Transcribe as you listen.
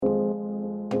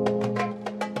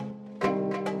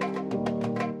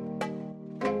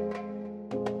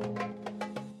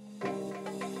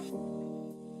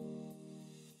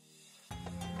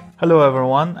Hello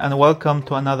everyone and welcome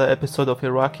to another episode of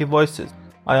Iraqi Voices.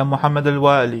 I am Mohammed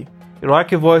Al-Wali.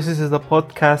 Iraqi Voices is a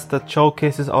podcast that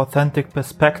showcases authentic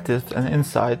perspectives and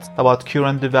insights about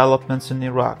current developments in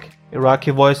Iraq. Iraqi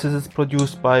Voices is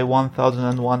produced by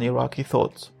 1001 Iraqi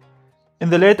Thoughts. In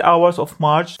the late hours of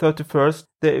March 31st,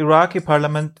 the Iraqi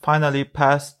parliament finally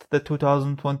passed the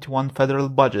 2021 federal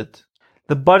budget.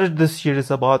 The budget this year is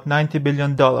about $90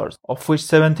 billion, of which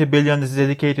 $70 billion is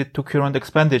dedicated to current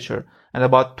expenditure and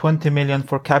about $20 million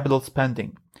for capital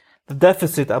spending. The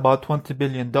deficit, about $20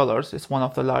 billion, is one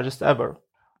of the largest ever.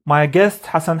 My guests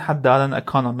Hassan Haddad, an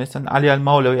economist, and Ali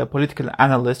Al-Mawlawi, a political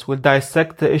analyst, will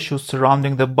dissect the issues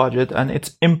surrounding the budget and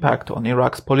its impact on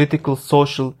Iraq's political,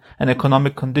 social, and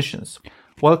economic conditions.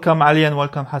 Welcome, Ali, and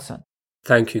welcome, Hassan.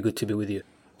 Thank you. Good to be with you.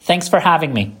 Thanks for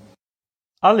having me.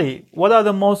 Ali, what are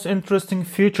the most interesting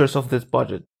features of this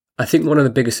budget? I think one of the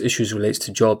biggest issues relates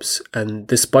to jobs, and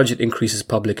this budget increases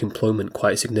public employment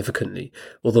quite significantly,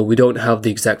 although we don't have the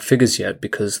exact figures yet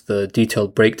because the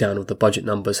detailed breakdown of the budget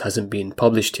numbers hasn't been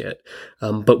published yet.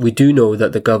 But we do know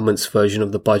that the government's version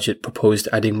of the budget proposed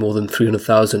adding more than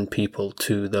 300,000 people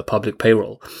to the public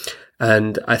payroll.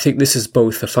 And I think this is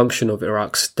both a function of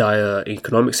Iraq's dire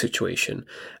economic situation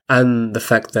and the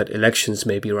fact that elections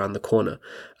may be around the corner.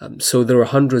 So there are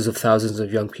hundreds of thousands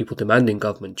of young people demanding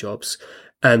government jobs.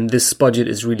 And this budget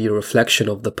is really a reflection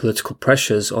of the political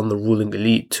pressures on the ruling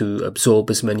elite to absorb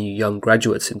as many young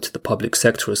graduates into the public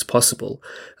sector as possible,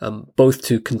 both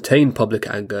to contain public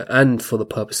anger and for the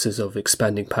purposes of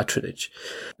expanding patronage.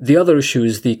 The other issue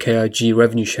is the KRG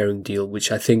revenue sharing deal,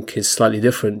 which I think is slightly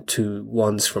different to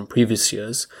ones from previous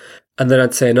years. And then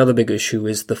I'd say another big issue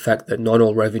is the fact that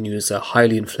non-oil revenues are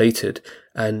highly inflated,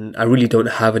 and I really don't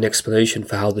have an explanation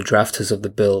for how the drafters of the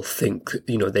bill think,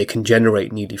 they can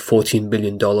generate nearly $14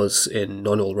 billion in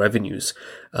non-oil revenues.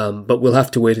 But we'll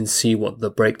have to wait and see what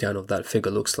the breakdown of that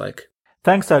figure looks like.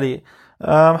 Thanks, Ali.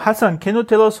 Hassan, can you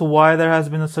tell us why there has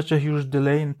been such a huge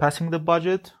delay in passing the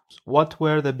budget? What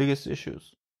were the biggest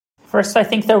issues? First, I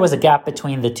think there was a gap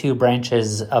between the two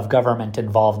branches of government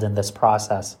involved in this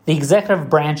process. The executive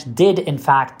branch did, in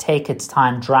fact, take its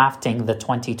time drafting the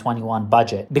 2021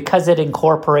 budget because it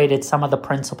incorporated some of the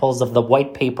principles of the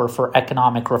white paper for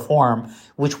economic reform,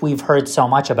 which we've heard so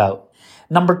much about.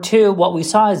 Number two, what we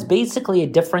saw is basically a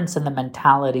difference in the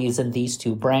mentalities in these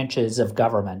two branches of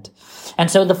government.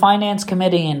 And so the Finance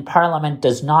Committee in Parliament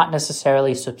does not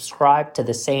necessarily subscribe to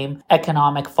the same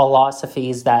economic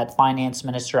philosophies that Finance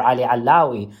Minister Ali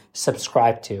Alawi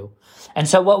subscribed to. And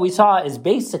so what we saw is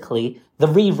basically the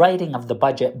rewriting of the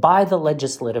budget by the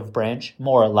legislative branch,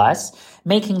 more or less,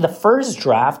 making the first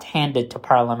draft handed to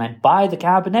Parliament by the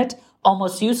Cabinet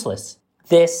almost useless.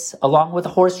 This, along with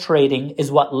horse trading,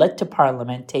 is what led to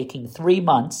Parliament taking 3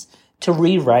 months to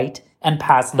rewrite and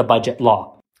pass the budget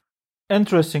law.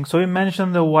 Interesting. So you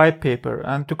mentioned the white paper,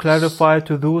 and to clarify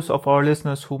to those of our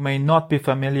listeners who may not be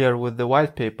familiar with the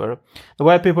white paper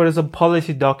is a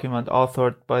policy document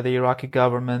authored by the Iraqi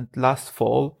government last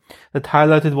fall that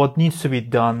highlighted what needs to be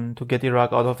done to get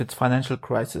Iraq out of its financial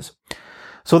crisis.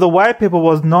 So the white paper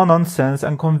was no nonsense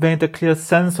and conveyed a clear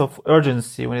sense of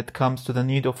urgency when it comes to the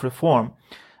need of reform.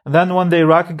 And then when the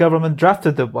Iraqi government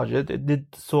drafted the budget, it did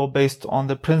so based on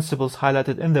the principles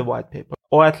highlighted in the white paper,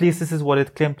 or at least this is what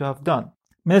it claimed to have done.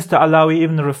 Minister Alawi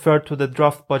even referred to the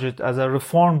draft budget as a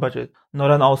reform budget,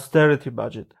 not an austerity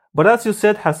budget. But as you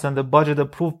said, Hassan, the budget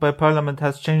approved by Parliament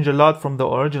has changed a lot from the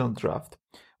original draft.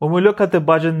 When we look at the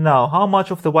budget now, how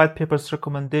much of the white paper's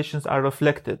recommendations are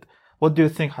reflected? What do you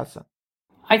think, Hassan?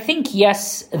 I think,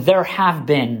 yes, there have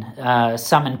been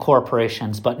some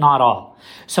incorporations, but not all.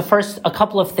 So first, a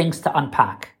couple of things to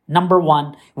unpack. Number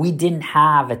one, we didn't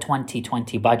have a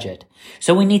 2020 budget.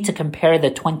 So we need to compare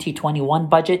the 2021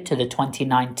 budget to the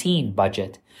 2019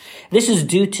 budget. This is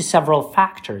due to several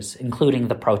factors, including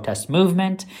the protest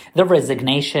movement, the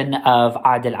resignation of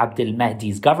Adel Abdel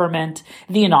Mahdi's government,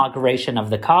 the inauguration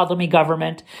of the Kadhimi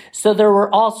government. So there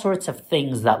were all sorts of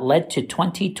things that led to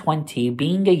 2020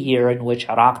 being a year in which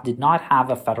Iraq did not have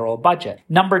a federal budget.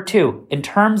 Number two, in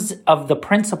terms of the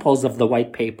principles of the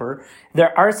white paper,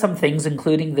 there are some things,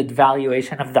 including the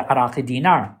devaluation of the Iraqi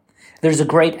dinar. There's a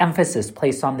great emphasis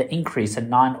placed on the increase in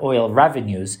non-oil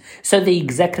revenues, so the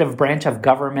executive branch of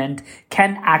government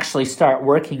can actually start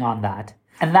working on that.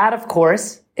 And that, of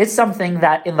course, is something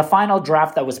that in the final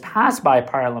draft that was passed by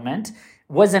Parliament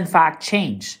was in fact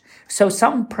changed. So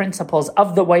some principles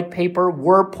of the white paper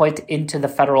were put into the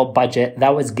federal budget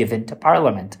that was given to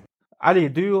Parliament. Ali,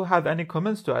 do you have any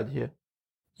comments to add here?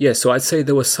 Yeah, so I'd say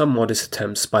there were some modest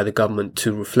attempts by the government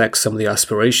to reflect some of the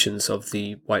aspirations of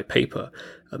the white paper.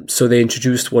 So they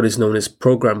introduced what is known as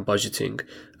program budgeting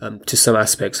to some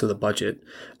aspects of the budget,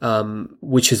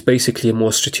 which is basically a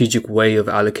more strategic way of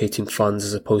allocating funds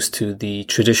as opposed to the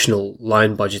traditional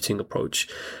line budgeting approach.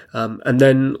 And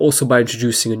then also by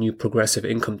introducing a new progressive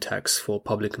income tax for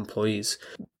public employees.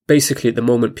 Basically, at the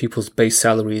moment, people's base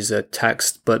salaries are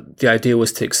taxed, but the idea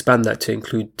was to expand that to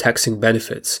include taxing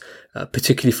benefits,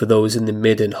 particularly for those in the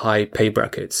mid and high pay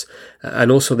brackets.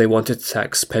 And also they wanted to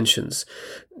tax pensions.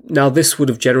 Now, this would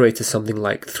have generated something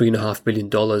like $3.5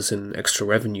 billion in extra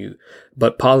revenue,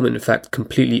 but Parliament, in fact,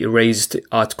 completely erased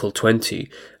Article 20,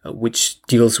 which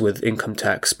deals with income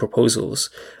tax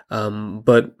proposals.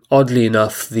 But oddly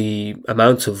enough, the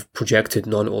amount of projected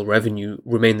non-oil revenue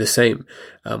remained the same,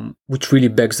 which really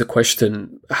begs the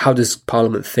question, how does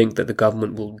Parliament think that the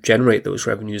government will generate those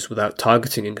revenues without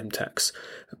targeting income tax?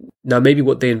 Now, maybe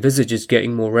what they envisage is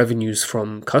getting more revenues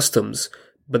from customs,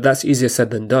 but that's easier said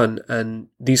than done, and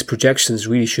these projections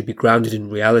really should be grounded in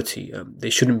reality. They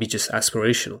shouldn't be just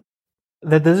aspirational.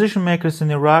 The decision makers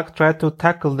in Iraq tried to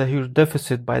tackle the huge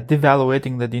deficit by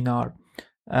devaluating the dinar.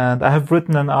 And I have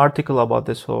written an article about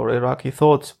this for Iraqi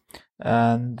Thoughts,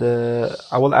 and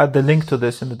I will add the link to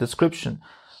this in the description.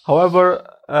 However,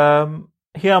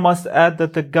 here I must add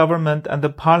that the government and the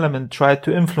parliament tried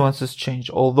to influence this change,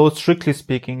 although strictly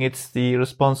speaking, it's the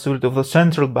responsibility of the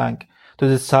central bank to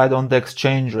decide on the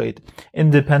exchange rate,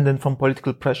 independent from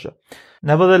political pressure.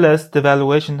 Nevertheless,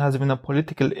 devaluation has been a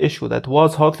political issue that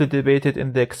was hotly debated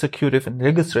in the executive and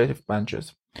legislative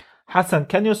branches. Hassan,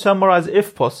 can you summarize,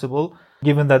 if possible,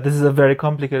 given that this is a very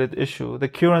complicated issue, the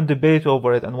current debate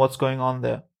over it and what's going on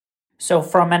there? So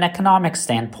from an economic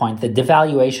standpoint, the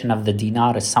devaluation of the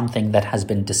dinar is something that has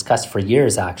been discussed for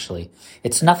years, actually.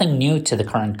 It's nothing new to the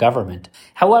current government.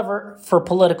 However, for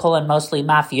political and mostly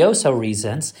mafioso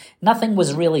reasons, nothing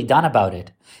was really done about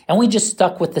it. And we just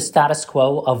stuck with the status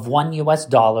quo of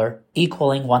 $1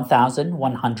 equaling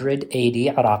 1,180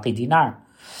 Iraqi dinar.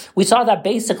 We saw that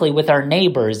basically with our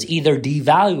neighbors either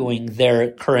devaluing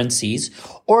their currencies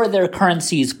or their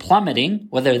currencies plummeting,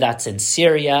 whether that's in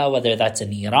Syria, whether that's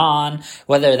in Iran,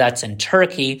 whether that's in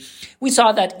Turkey. We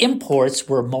saw that imports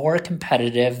were more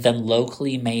competitive than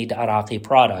locally made Iraqi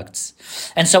products.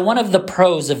 And so one of the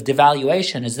pros of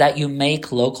devaluation is that you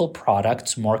make local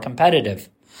products more competitive.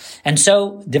 And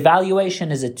so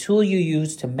devaluation is a tool you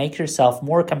use to make yourself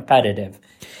more competitive.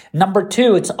 Number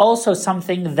two, it's also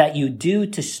something that you do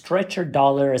to stretch your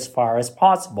dollar as far as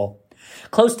possible.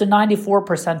 Close to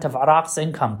 94% of Iraq's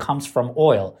income comes from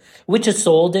oil, which is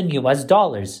sold in US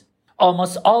dollars.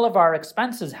 Almost all of our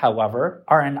expenses, however,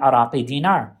 are in Iraqi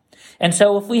dinar. And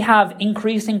so if we have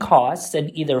increasing costs and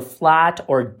either flat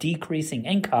or decreasing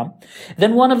income,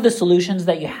 then one of the solutions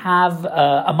that you have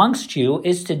amongst you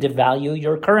is to devalue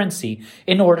your currency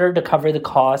in order to cover the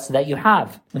costs that you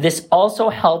have. This also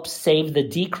helps save the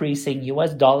decreasing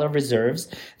US dollar reserves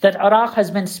that Iraq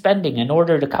has been spending in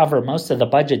order to cover most of the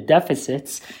budget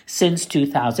deficits since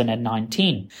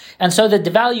 2019. And so the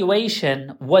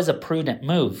devaluation was a prudent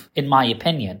move, in my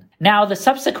opinion. Now, the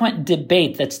subsequent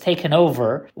debate that's taken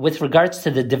over with regards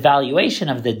to the devaluation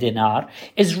of the dinar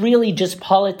is really just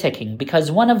politicking,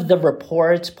 because one of the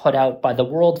reports put out by the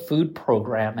World Food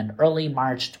Program in early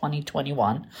March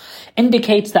 2021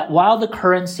 indicates that while the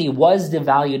currency was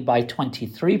devalued by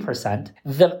 23%,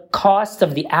 the cost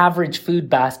of the average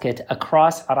food basket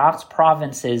across Iraq's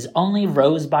provinces only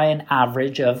rose by an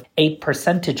average of 8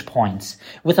 percentage points,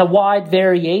 with a wide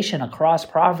variation across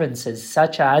provinces,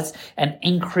 such as an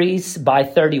increase by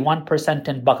 31%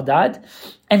 in Baghdad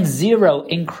and 0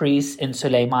 increase in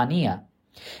Sulaymaniyah.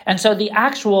 And so the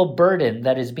actual burden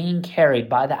that is being carried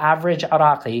by the average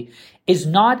Iraqi is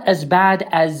not as bad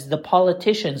as the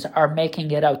politicians are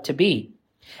making it out to be.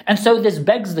 And so this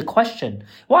begs the question,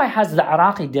 why has the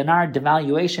Iraqi dinar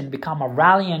devaluation become a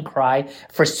rallying cry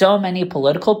for so many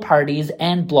political parties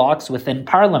and blocs within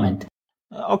parliament?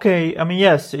 Okay,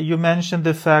 yes, you mentioned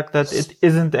the fact that it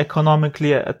isn't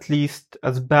economically at least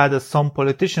as bad as some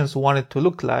politicians want it to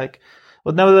look like.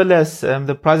 But nevertheless,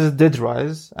 the prices did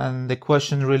rise. And the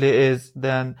question really is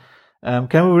then,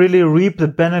 can we really reap the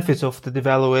benefits of the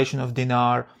devaluation of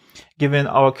dinar, given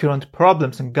our current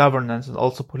problems in governance and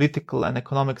also political and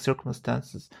economic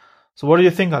circumstances? So what do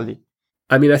you think, Ali?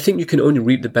 I think you can only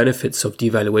reap the benefits of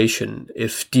devaluation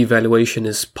if devaluation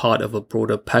is part of a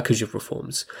broader package of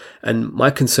reforms. And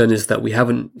my concern is that we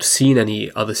haven't seen any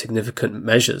other significant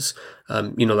measures,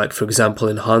 like, for example,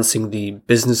 enhancing the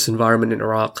business environment in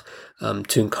Iraq,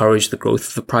 to encourage the growth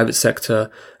of the private sector,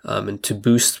 and to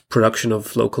boost production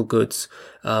of local goods,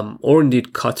 or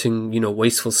indeed cutting,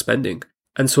 wasteful spending.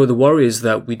 And so the worry is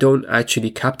that we don't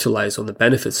actually capitalize on the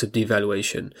benefits of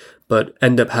devaluation, but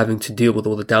end up having to deal with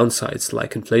all the downsides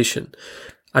like inflation.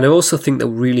 And I also think that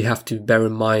we really have to bear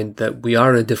in mind that we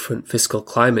are in a different fiscal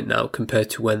climate now compared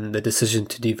to when the decision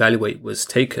to devaluate was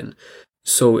taken.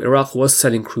 So Iraq was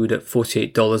selling crude at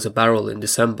 $48 a barrel in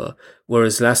December,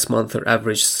 whereas last month it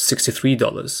averaged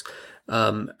 $63.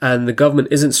 And the government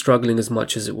isn't struggling as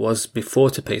much as it was before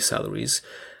to pay salaries.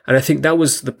 And I think that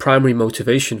was the primary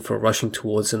motivation for rushing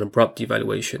towards an abrupt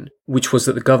devaluation, which was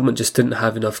that the government just didn't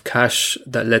have enough cash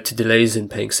that led to delays in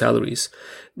paying salaries.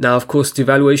 Now, of course,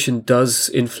 devaluation does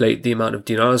inflate the amount of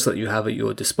dinars that you have at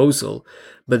your disposal,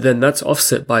 but then that's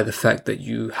offset by the fact that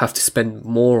you have to spend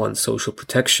more on social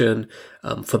protection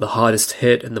for the hardest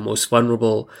hit and the most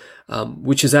vulnerable,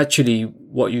 which is actually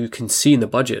what you can see in the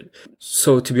budget.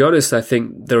 So to be honest, I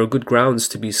think there are good grounds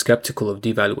to be skeptical of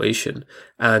devaluation.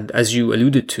 And as you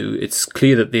alluded to, it's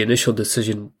clear that the initial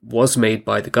decision was made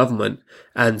by the government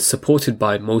and supported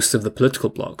by most of the political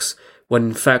blocs, when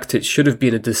in fact it should have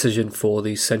been a decision for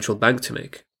the central bank to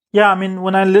make. Yeah, I mean,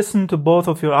 when I listen to both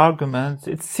of your arguments,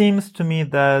 it seems to me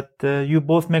that you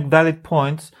both make valid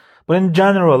points. But in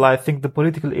general, I think the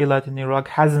political elite in Iraq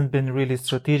hasn't been really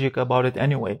strategic about it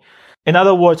anyway. In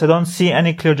other words, I don't see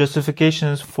any clear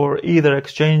justifications for either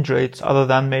exchange rates other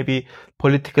than maybe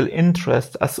political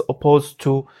interest as opposed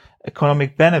to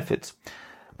economic benefits.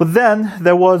 But then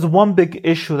there was one big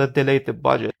issue that delayed the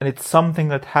budget, and it's something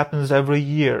that happens every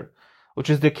year, which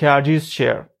is the KRG's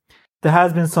share. There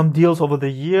has been some deals over the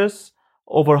years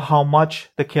over how much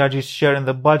the KRG's share in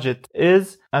the budget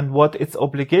is and what its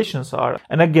obligations are.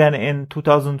 And again, in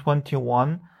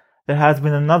 2021, there has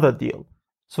been another deal.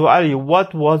 So Ali,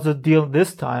 what was the deal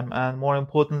this time? And more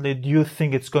importantly, do you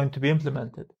think it's going to be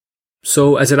implemented?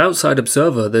 So as an outside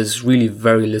observer, there's really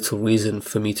very little reason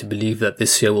for me to believe that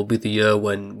this year will be the year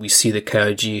when we see the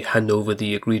KRG hand over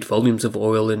the agreed volumes of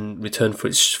oil in return for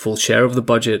its full share of the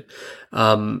budget.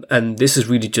 And this is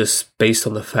really just based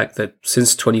on the fact that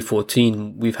since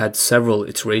 2014, we've had several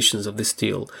iterations of this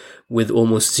deal with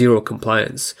almost zero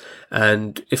compliance.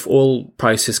 And if oil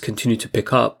prices continue to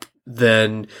pick up,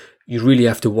 then you really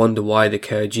have to wonder why the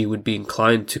KRG would be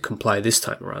inclined to comply this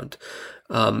time around.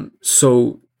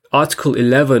 So Article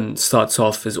 11 starts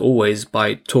off, as always,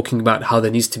 by talking about how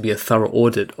there needs to be a thorough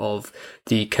audit of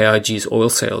the KRG's oil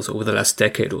sales over the last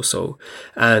decade or so.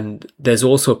 And there's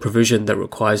also a provision that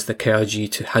requires the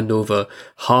KRG to hand over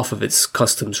half of its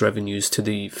customs revenues to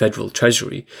the federal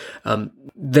treasury.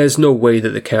 There's no way that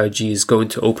the KRG is going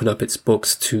to open up its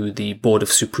books to the Board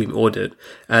of Supreme Audit.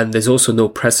 And there's also no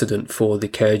precedent for the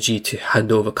KRG to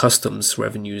hand over customs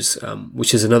revenues,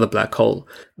 which is another black hole.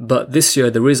 But this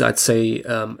year there is, I'd say,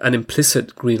 an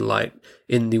implicit green light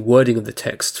in the wording of the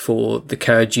text for the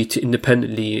KRG to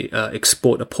independently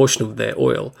export a portion of their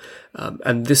oil.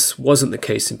 And this wasn't the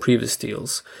case in previous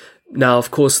deals. Now,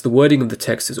 of course, the wording of the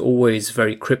text is always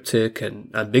very cryptic and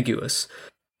ambiguous.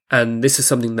 And this is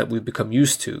something that we've become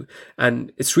used to.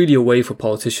 And it's really a way for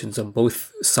politicians on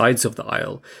both sides of the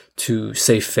aisle to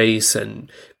save face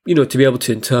and, to be able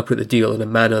to interpret the deal in a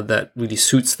manner that really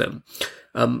suits them.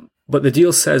 But the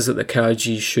deal says that the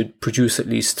KRG should produce at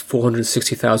least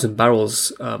 460,000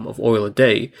 barrels of oil a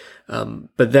day,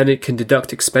 but then it can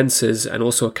deduct expenses and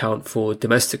also account for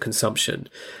domestic consumption.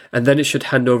 And then it should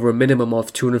hand over a minimum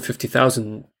of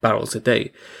 250,000 barrels a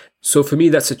day. So for me,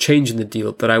 that's a change in the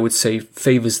deal that I would say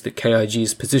favors the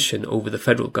KRG's position over the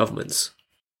federal government's.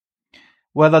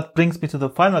 Well, that brings me to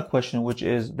the final question, which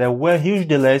is there were huge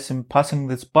delays in passing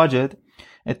this budget.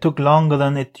 It took longer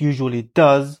than it usually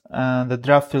does, and the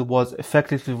draft bill was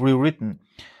effectively rewritten.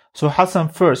 So Hassan,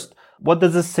 first, what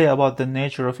does this say about the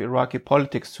nature of Iraqi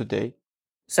politics today?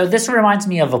 So this reminds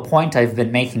me of a point I've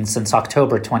been making since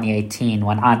October 2018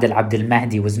 when Adel Abdel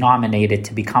Mahdi was nominated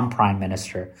to become prime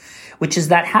minister, which is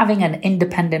that having an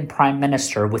independent prime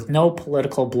minister with no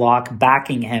political bloc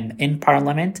backing him in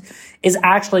parliament is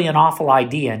actually an awful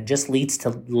idea and just leads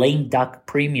to lame duck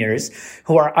premiers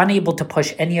who are unable to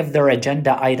push any of their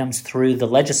agenda items through the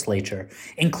legislature,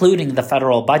 including the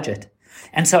federal budget.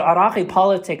 And so Iraqi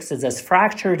politics is as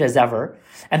fractured as ever,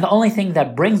 and the only thing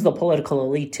that brings the political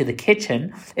elite to the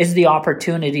kitchen is the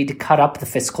opportunity to cut up the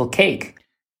fiscal cake.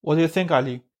 What do you think,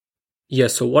 Ali? Yeah,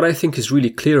 so what I think is really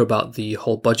clear about the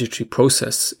whole budgetary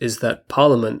process is that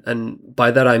Parliament, and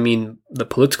by that I mean the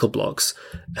political blocs,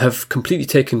 have completely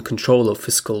taken control of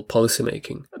fiscal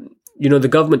policymaking. The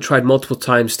government tried multiple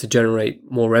times to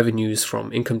generate more revenues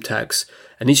from income tax,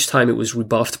 and each time it was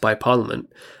rebuffed by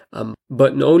Parliament.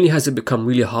 But not only has it become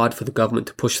really hard for the government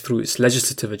to push through its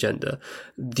legislative agenda,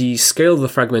 the scale of the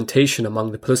fragmentation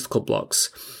among the political blocs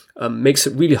makes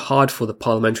it really hard for the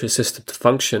parliamentary system to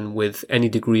function with any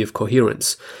degree of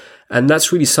coherence. And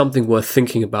that's really something worth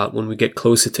thinking about when we get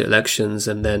closer to elections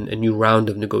and then a new round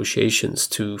of negotiations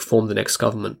to form the next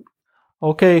government.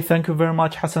 Okay, thank you very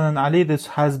much, Hassan and Ali. This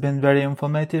has been very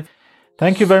informative.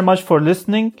 Thank you very much for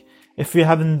listening. If you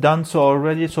haven't done so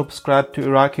already, subscribe to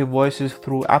Iraqi Voices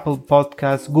through Apple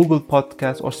Podcasts, Google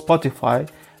Podcasts, or Spotify,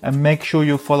 and make sure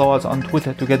you follow us on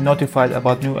Twitter to get notified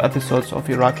about new episodes of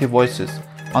Iraqi Voices.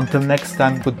 Until next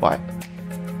time, goodbye.